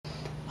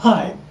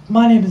Hi,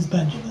 my name is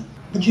Benjamin,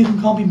 but you can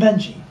call me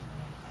Benji.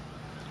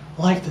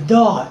 Like the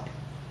dog,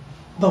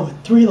 but with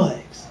 3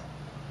 legs.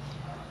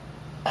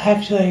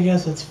 Actually, I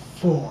guess it's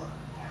 4.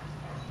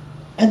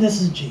 And this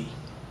is G.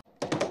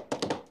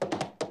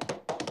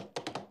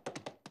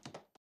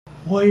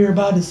 What you're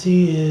about to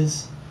see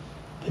is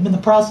I'm in the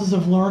process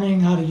of learning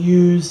how to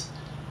use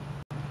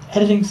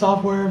editing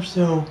software,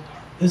 so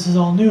this is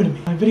all new to me.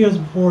 My videos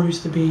before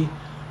used to be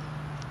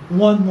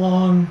one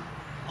long,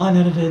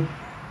 unedited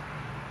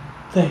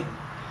thing.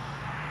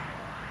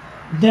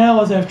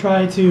 Now, as I've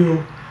tried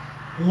to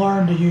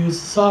learn to use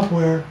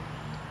software,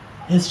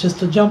 it's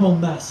just a jumbled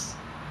mess.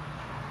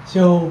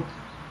 So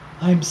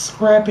I'm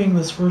scrapping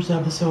this first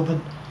episode, but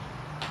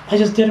I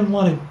just didn't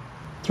want to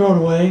throw it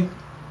away.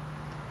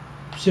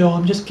 So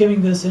I'm just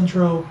giving this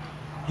intro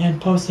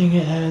and posting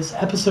it as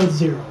episode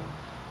 0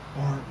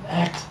 or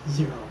act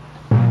 0.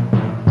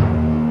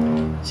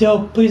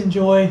 So please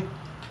enjoy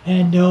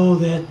and know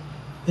that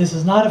this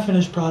is not a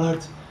finished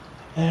product,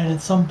 and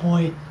at some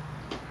point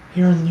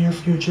here in the near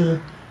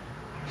future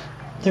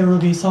there will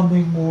be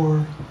something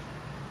more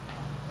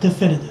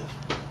definitive,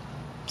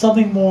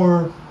 something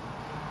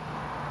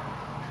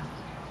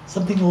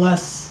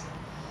less.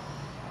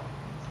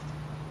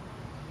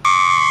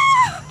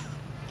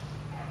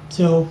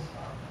 So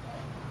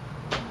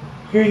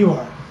here you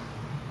are,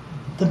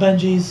 the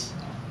Benjies,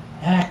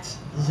 Act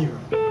 0.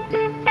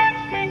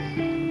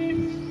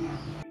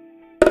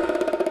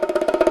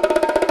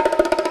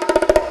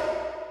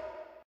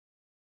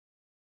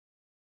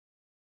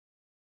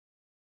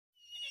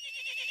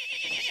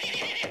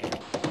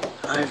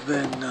 I've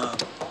been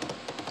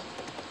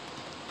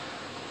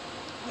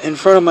in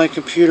front of my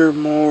computer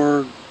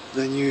more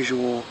than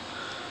usual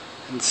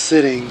and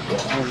sitting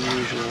more than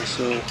usual,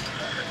 so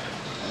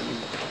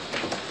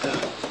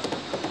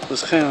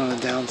was kind of on a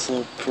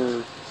downslope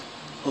for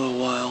a little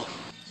while.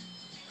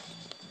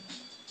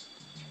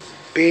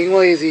 Being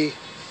lazy,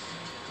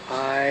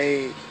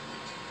 I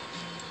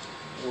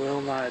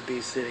will not be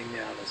sitting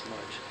down as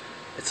much.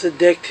 It's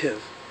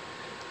addictive.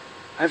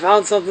 I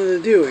found something to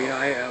do.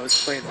 I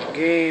was playing some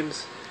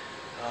games,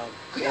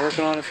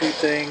 working on a few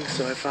things,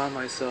 so I found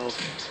myself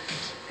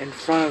in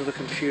front of the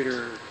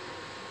computer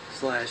 /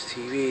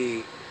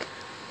 TV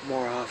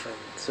more often.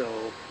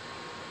 So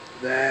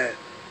that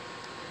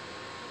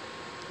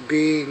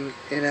being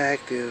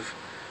inactive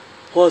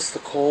plus the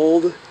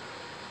cold,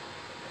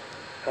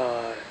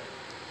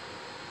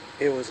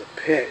 it was a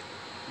pit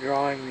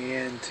drawing me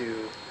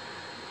into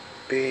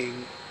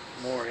being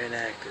more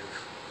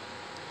inactive.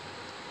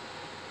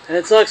 And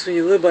it sucks when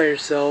you live by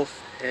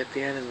yourself at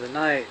the end of the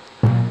night.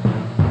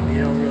 You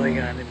don't really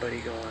got anybody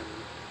going,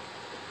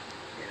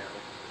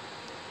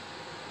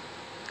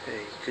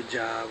 hey, good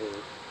job, or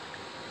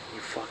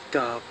you fucked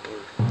up,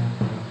 or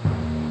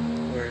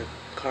where are the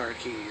car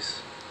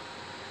keys?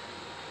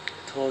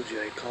 I told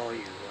you I'd call you,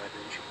 why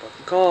didn't you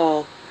fucking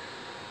call?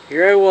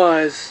 Here I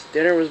was,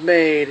 dinner was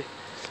made,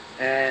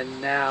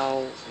 and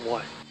now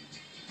what?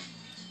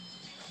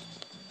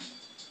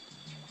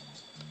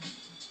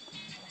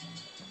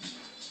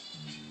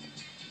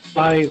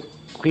 I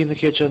cleaned the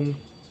kitchen.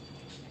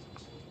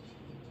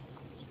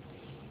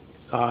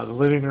 The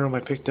living room I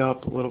picked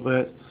up a little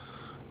bit.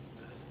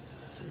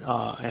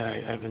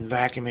 And I've been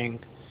vacuuming.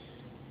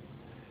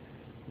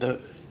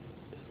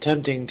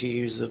 Attempting to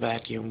use the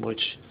vacuum,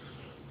 which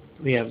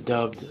we have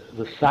dubbed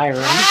the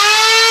siren.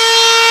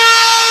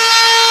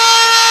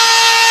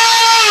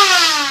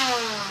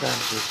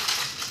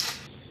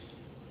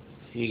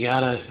 You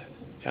gotta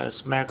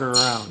smack her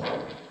around.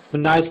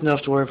 Been nice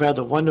enough to where I've had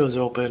the windows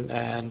open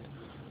and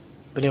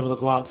been able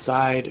to go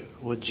outside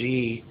with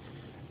G,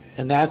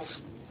 and that's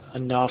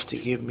enough to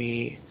give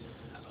me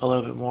a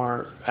little bit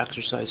more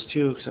exercise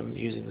too, because I'm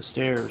using the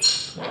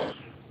stairs.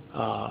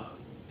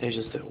 It's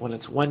just that when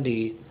it's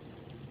windy,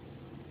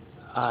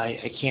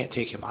 I can't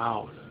take him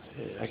out.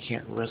 I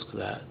can't risk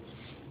that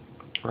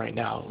right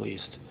now, at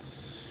least.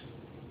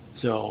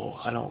 So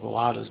I don't go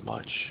out as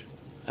much.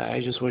 I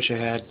just wish I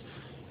had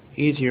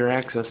easier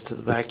access to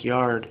the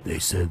backyard. They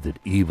said that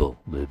evil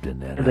lived in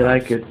that house. That I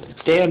could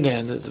stand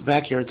in. The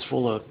backyard's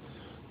full of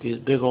these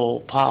big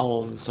old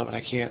potholes and stuff, and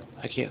I can't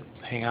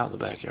hang out in the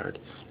backyard.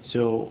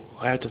 So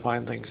I have to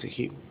find things to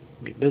keep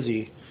me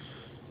busy.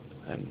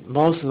 And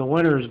most of the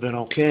winter has been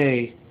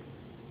okay,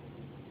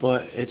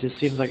 but it just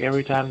seems like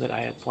every time that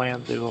I had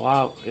plans to go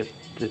out, it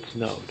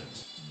snowed.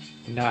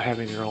 Not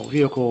having your own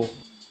vehicle,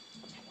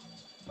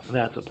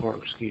 that's a poor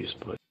excuse,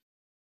 but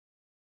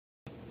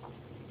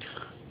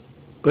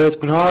it's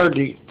been hard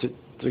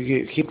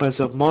to keep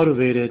myself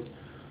motivated.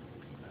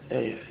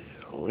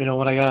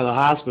 When I got out of the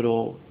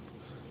hospital,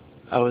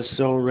 I was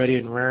so ready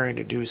and raring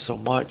to do so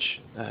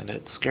much, and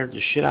it scared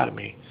the shit out of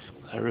me.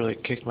 I really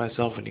kicked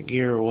myself into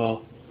gear.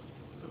 Well,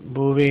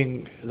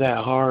 moving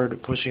that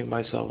hard, pushing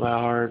myself that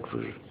hard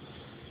for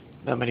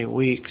that many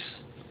weeks,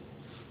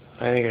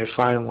 I think I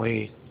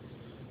finally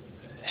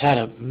had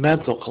a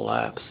mental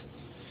collapse.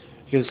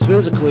 Because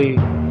physically,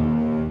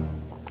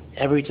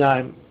 every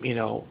time,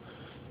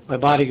 my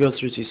body goes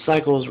through these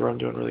cycles where I'm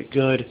doing really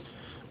good,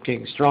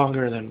 getting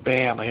stronger, and then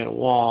bam, I hit a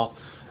wall,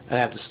 and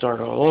I have to start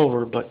all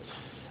over. But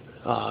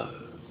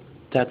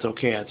that's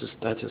okay.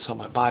 That's just how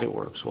my body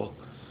works. Well,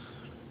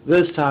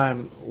 this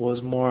time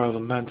was more of a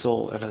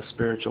mental and a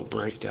spiritual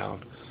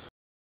breakdown.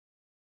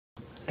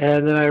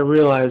 And then I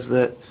realized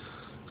that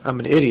I'm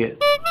an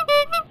idiot.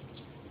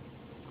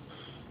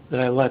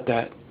 That I let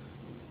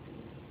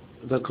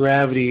the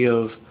gravity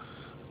of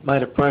my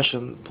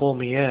depression pull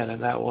me in,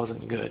 and that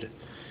wasn't good.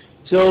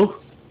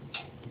 So,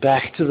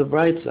 back to the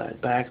bright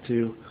side. Back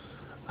to,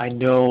 I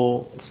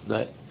know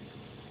that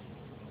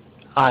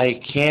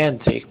I can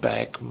take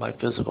back my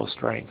physical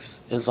strength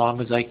as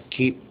long as I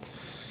keep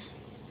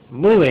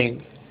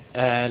moving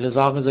and as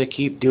long as I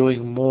keep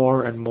doing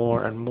more and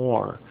more and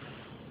more.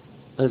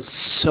 It's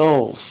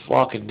so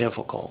fucking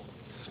difficult.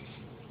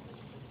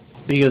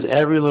 Because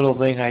every little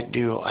thing I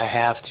do, I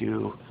have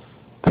to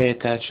pay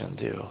attention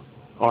to.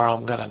 Or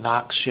I'm going to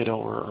knock shit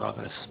over, or I'm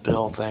going to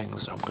spill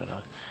things, or I'm going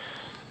to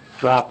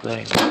drop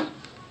things,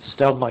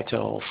 stub my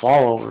toe,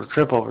 fall over,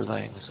 trip over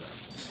things.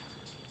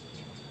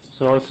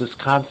 So it's this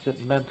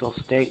constant mental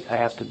state I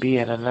have to be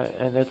in,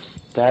 and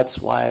that's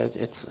why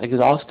it's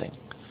exhausting.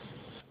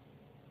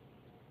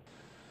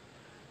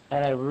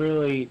 And I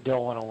really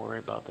don't want to worry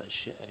about that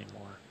shit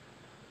anymore.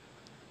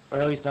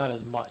 Or at least not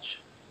as much.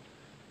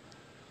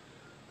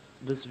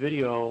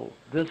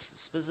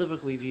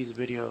 Specifically these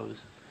videos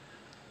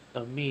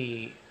of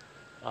me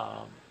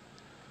um,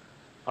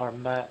 are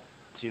meant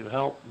to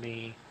help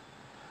me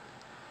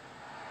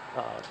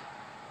uh,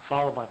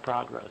 follow my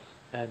progress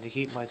and to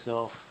keep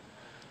myself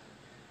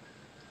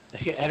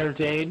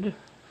entertained,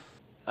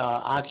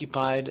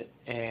 occupied,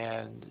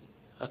 and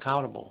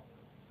accountable.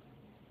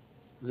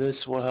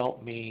 This will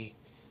help me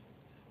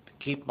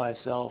keep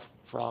myself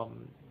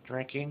from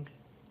drinking,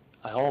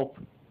 I hope,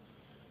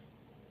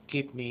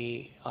 keep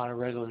me on a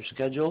regular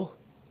schedule,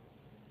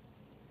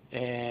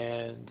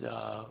 and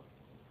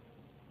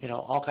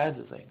all kinds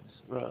of things.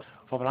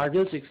 From an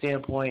artistic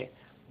standpoint,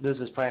 this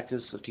is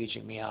practice of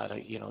teaching me how to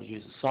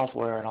use the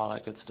software and all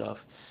that good stuff.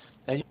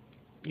 And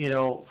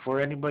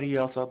for anybody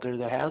else out there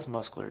that has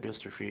muscular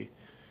dystrophy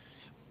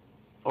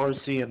or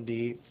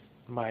CMD,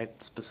 my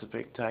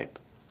specific type,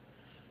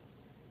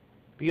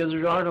 because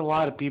there aren't a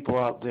lot of people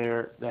out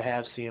there that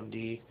have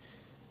CMD.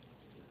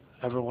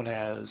 Everyone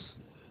has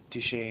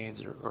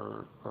Duchenne's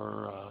or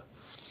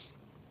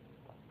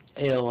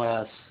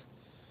ALS,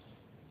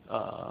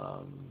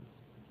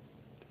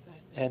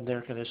 and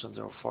their conditions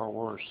are far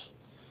worse.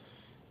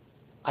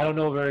 I don't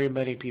know very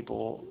many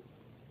people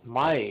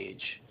my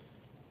age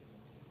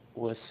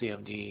with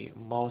CMD.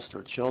 Most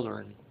are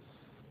children,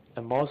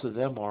 and most of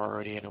them are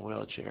already in a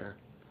wheelchair.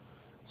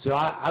 So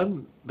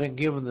I've been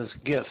given this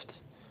gift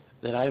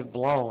that I've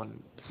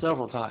blown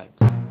several times.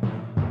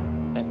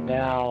 And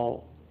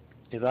now,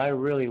 if I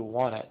really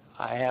want it,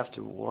 I have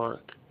to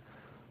work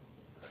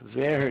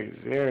very,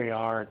 very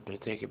hard to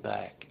take it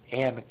back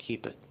and to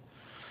keep it.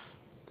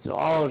 So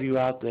all of you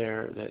out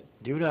there that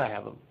do not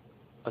have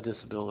a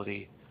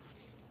disability,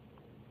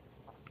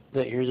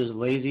 that you're just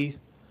lazy,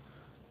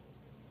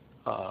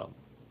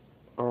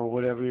 or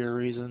whatever your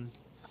reason,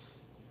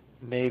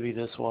 maybe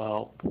this will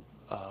help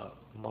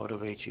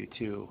motivate you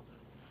too,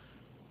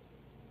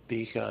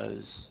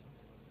 because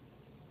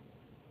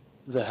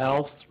the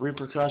health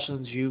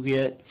repercussions you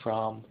get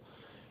from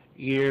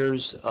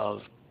years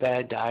of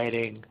bad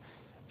dieting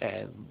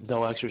and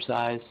no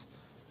exercise,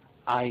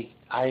 I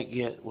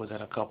get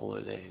within a couple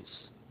of days.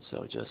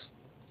 So just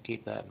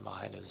keep that in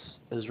mind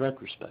as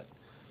retrospect.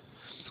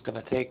 It's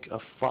going to take a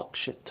fuck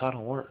shit ton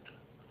of work.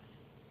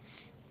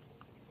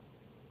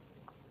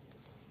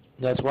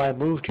 That's why I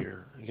moved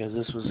here, because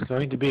this was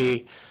going to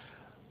be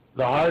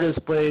the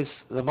hardest place,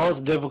 the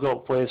most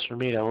difficult place for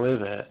me to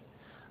live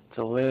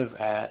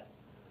at,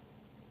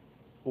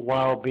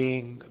 while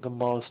being the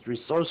most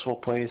resourceful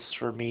place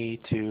for me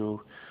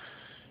to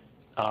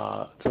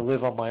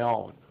live on my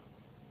own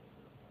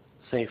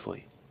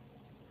safely.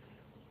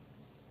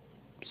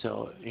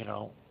 So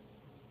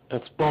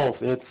it's both.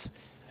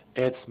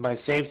 It's my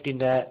safety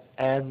net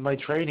and my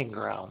training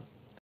ground.